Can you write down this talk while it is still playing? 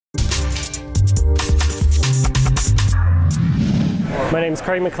My name is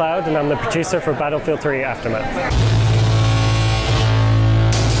Craig McLeod and I'm the producer for Battlefield 3 Aftermath.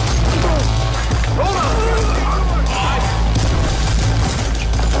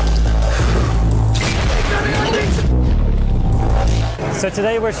 So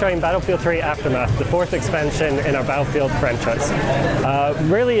today we're showing Battlefield 3 Aftermath, the 4th expansion in our Battlefield franchise.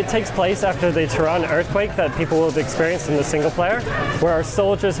 Really it takes place after the Tehran earthquake that people will have experienced in the single player, where our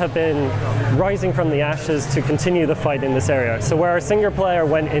soldiers have been rising from the ashes to continue the fight in this area. So where our single player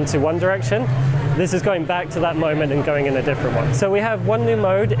went into one direction, this is going back to that moment and going in a different one. So we have one new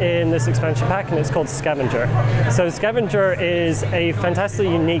mode in this expansion pack and it's called Scavenger. So Scavenger is a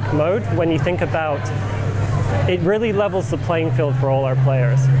fantastically unique mode when you think about it really levels the playing field for all our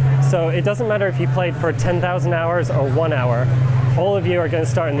players. So it doesn't matter if you played for 10,000 hours or 1 hour, all of you are going to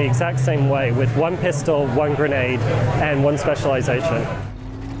start in the exact same way with one pistol, one grenade, and one specialization.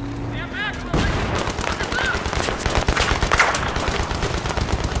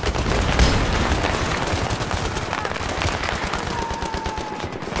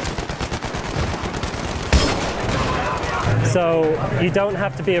 So you don't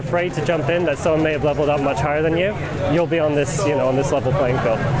have to be afraid to jump in that someone may have leveled up much higher than you. You'll be on this, on this level playing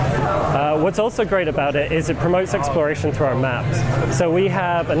field. What's also great about it is it promotes exploration through our maps. So we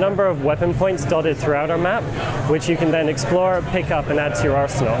have a number of weapon points dotted throughout our map, which you can then explore, pick up, and add to your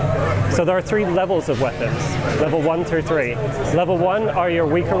arsenal. So there are 3 levels of weapons, level 1 through 3. Level 1 are your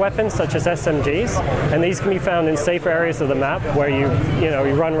weaker weapons, such as SMGs, and these can be found in safer areas of the map where you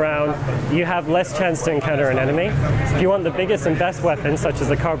run around, you have less chance to encounter an enemy. If you want the biggest and best weapons, such as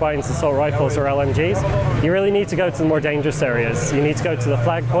the carbines, assault rifles, or LMGs, you really need to go to the more dangerous areas. You need to go to the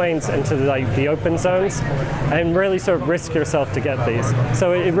flag points and to the open zones, and really sort of risk yourself to get these.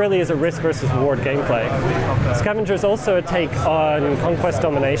 So it really is a risk versus reward gameplay. Scavenger is also a take on conquest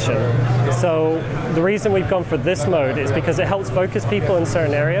domination. So the reason we've gone for this mode is because it helps focus people in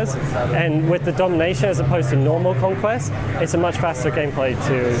certain areas, and with the domination as opposed to normal conquest, it's a much faster gameplay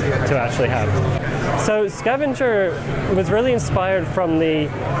to actually have. So Scavenger was really inspired from the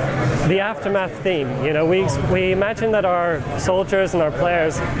Aftermath theme. We imagine that our soldiers and our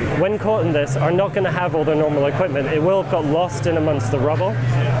players, when caught in this, are not going to have all their normal equipment. It will have got lost in amongst the rubble.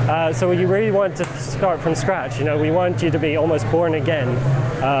 So you really want to start from scratch. We want you to be almost born again,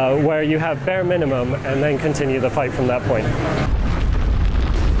 where you have bare minimum and then continue the fight from that point.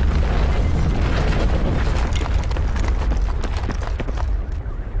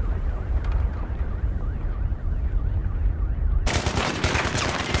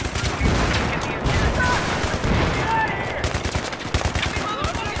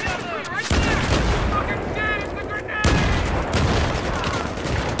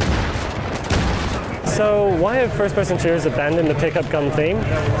 So why have first-person shooters abandoned the pickup gun theme?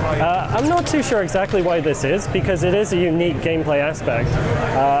 I'm not too sure exactly why this is, because it is a unique gameplay aspect.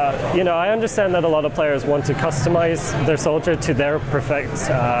 I understand that a lot of players want to customize their soldier to their perfect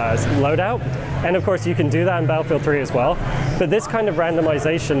loadout, and of course you can do that in Battlefield 3 as well. But this kind of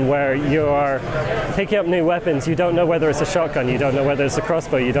randomization where you are picking up new weapons, you don't know whether it's a shotgun, you don't know whether it's a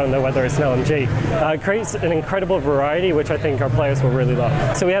crossbow, you don't know whether it's an LMG, creates an incredible variety which I think our players will really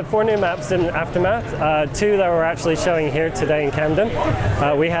love. So we have 4 new maps in Aftermath, 2 that we're actually showing here today in Camden.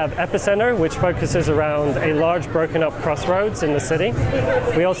 We have Epicenter, which focuses around a large broken up crossroads in the city.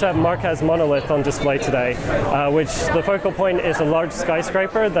 We also have Marquez Monolith on display today, which the focal point is a large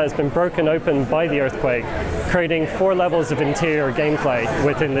skyscraper that has been broken open by the earthquake, creating 4 levels of interior gameplay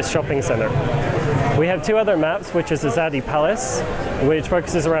within this shopping center. We have 2 other maps, which is Azadi Palace, which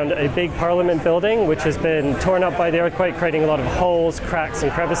focuses around a big parliament building which has been torn up by the earthquake, creating a lot of holes, cracks,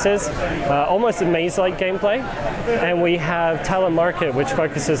 and crevices, almost a maze-like gameplay. And we have Tala Market, which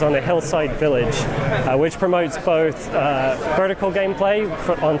focuses on a hillside village, which promotes both vertical gameplay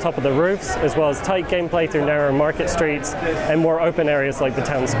on top of the roofs, as well as tight gameplay through narrow market streets and more open areas like the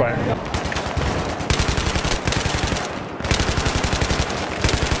town square.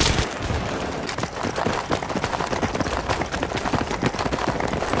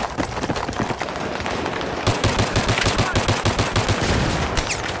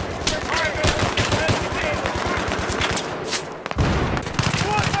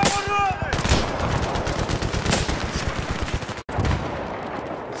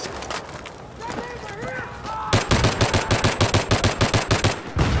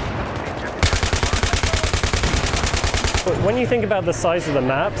 when you think about the size of the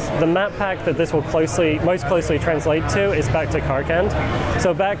maps, the map pack that this will most closely translate to is back to Karkand.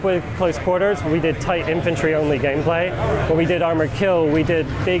 So back with Close Quarters, we did tight infantry-only gameplay. When we did Armored Kill, we did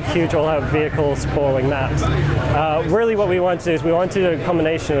big, huge all-out vehicle-sprawling maps. Really what we want to do is we want to do a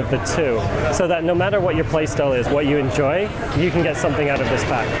combination of the two, so that no matter what your playstyle is, what you enjoy, you can get something out of this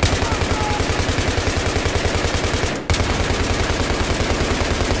pack.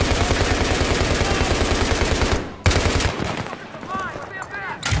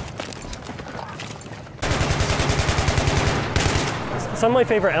 Some of my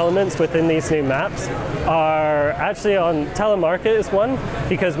favorite elements within these new maps are actually on Telemarket is one,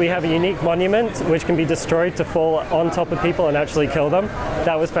 because we have a unique monument which can be destroyed to fall on top of people and actually kill them.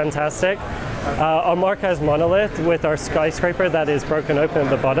 That was fantastic. On Marquez Monolith with our skyscraper that is broken open at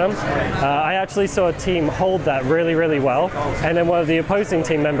the bottom, I actually saw a team hold that really, really well, and then one of the opposing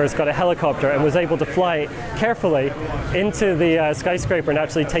team members got a helicopter and was able to fly carefully into the skyscraper and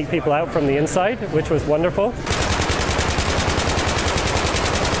actually take people out from the inside, which was wonderful.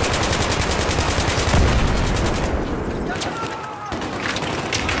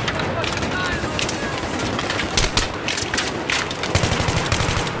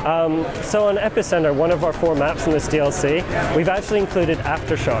 So on Epicenter, one of our 4 maps in this DLC, we've actually included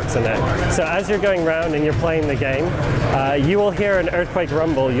aftershocks in it. So as you're going around and you're playing the game, you will hear an earthquake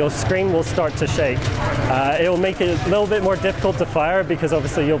rumble. Your screen will start to shake. It will make it a little bit more difficult to fire because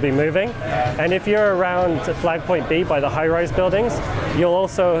obviously you'll be moving. And if you're around Flag Point B by the high-rise buildings, you'll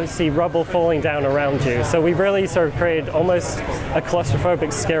also see rubble falling down around you. So we've really sort of created almost a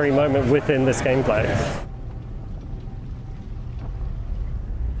claustrophobic, scary moment within this gameplay.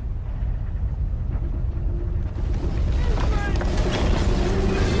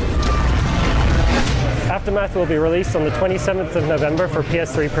 Aftermath will be released on the 27th of November for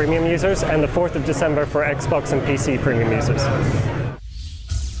PS3 Premium users and the 4th of December for Xbox and PC Premium users.